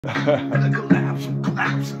Collapsing,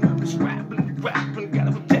 I'm just rapping, got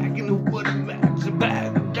him attacking the wood and max and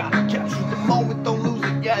back. Gotta capture the moment, don't lose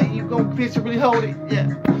it, yeah. You gon' pitch it, really hold it, yeah.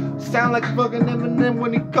 Sound like fucking Eminem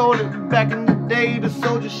when he called it. Back in the day, the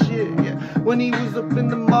soldier shit, yeah. When he was up in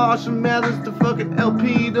the Marshall Mathers, the fucking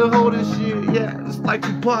LP to hold his shit, yeah. Just like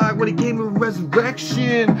Tupac when he came to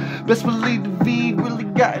Resurrection. Best believe the V really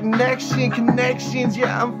got connections,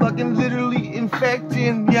 yeah. I'm fucking literally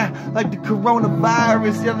infecting, yeah. Like the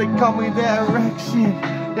coronavirus, yeah. They call me that erection,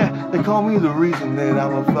 yeah. They call me the reason that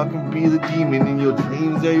I'ma fucking be the demon in your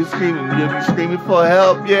dreams. Yeah, you're screaming, you'll be screaming for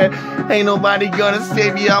help, yeah. Ain't nobody gonna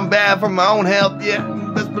save you, I'm bad for my own help, yeah.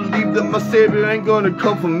 Best believe that my savior ain't gonna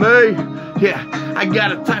come for me, yeah. I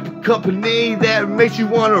got a type of company that makes you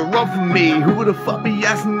wanna run from me. Who would the fuck be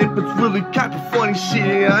asking if it's really kind of funny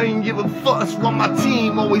shit? I ain't give a fuss while my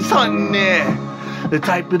team always hunting there. The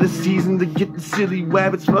type of the season to get the silly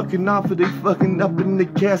rabbits fucking off, or they fucking up in the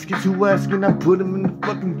caskets. Who asking? I put them in the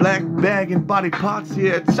fucking black bag and body parts,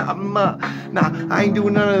 yeah, chop them up. Nah, I ain't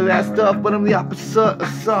doing none of that stuff, but I'm the opposite of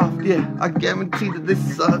soft, yeah. I guarantee that they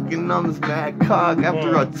suck and I'm this mad cog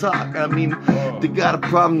after I talk. I mean, they got a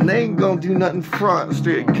problem, they ain't gonna do nothing front.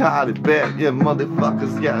 Straight caught it back, yeah,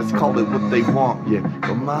 motherfuckers, yeah, let's call it what they want, yeah.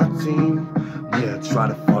 But my team, yeah, try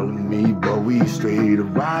to follow me, but we straight to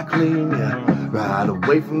ride clean, yeah. Ride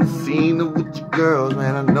away from the scene with your girls,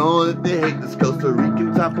 man. I know that they hate this Costa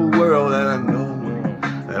Rican type of world, and I know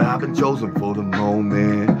that I've been chosen for the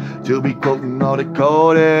moment to be quoting all the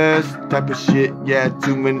coldest type of shit, yeah.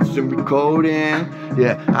 2 minutes in recording,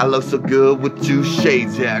 yeah. I look so good with 2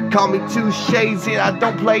 shades, yeah. Call me 2 shades, yeah. I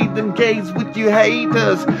don't play them games with you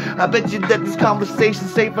haters. I bet you that this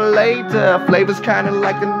conversation's safe for later. Flavor's kinda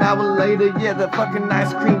like an hour later, yeah. The fucking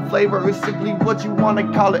ice cream flavor is simply what you wanna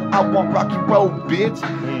call it. I want rocky road, bitch.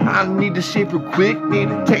 I need to shave real quick, need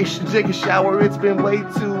to take a shower. It's been way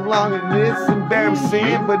too long and it's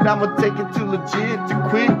embarrassing, but I'ma take it too legit to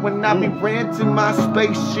quit when I be renting my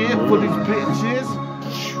spaceship for these bitches.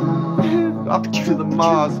 Off to the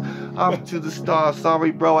Mars, off to the stars.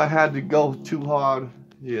 Sorry, bro, I had to go too hard.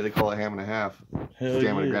 Yeah, they call it ham and a half.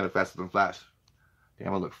 Stamina granted faster than Flash.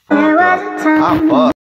 Damn, I look fucked up. I'm fucked.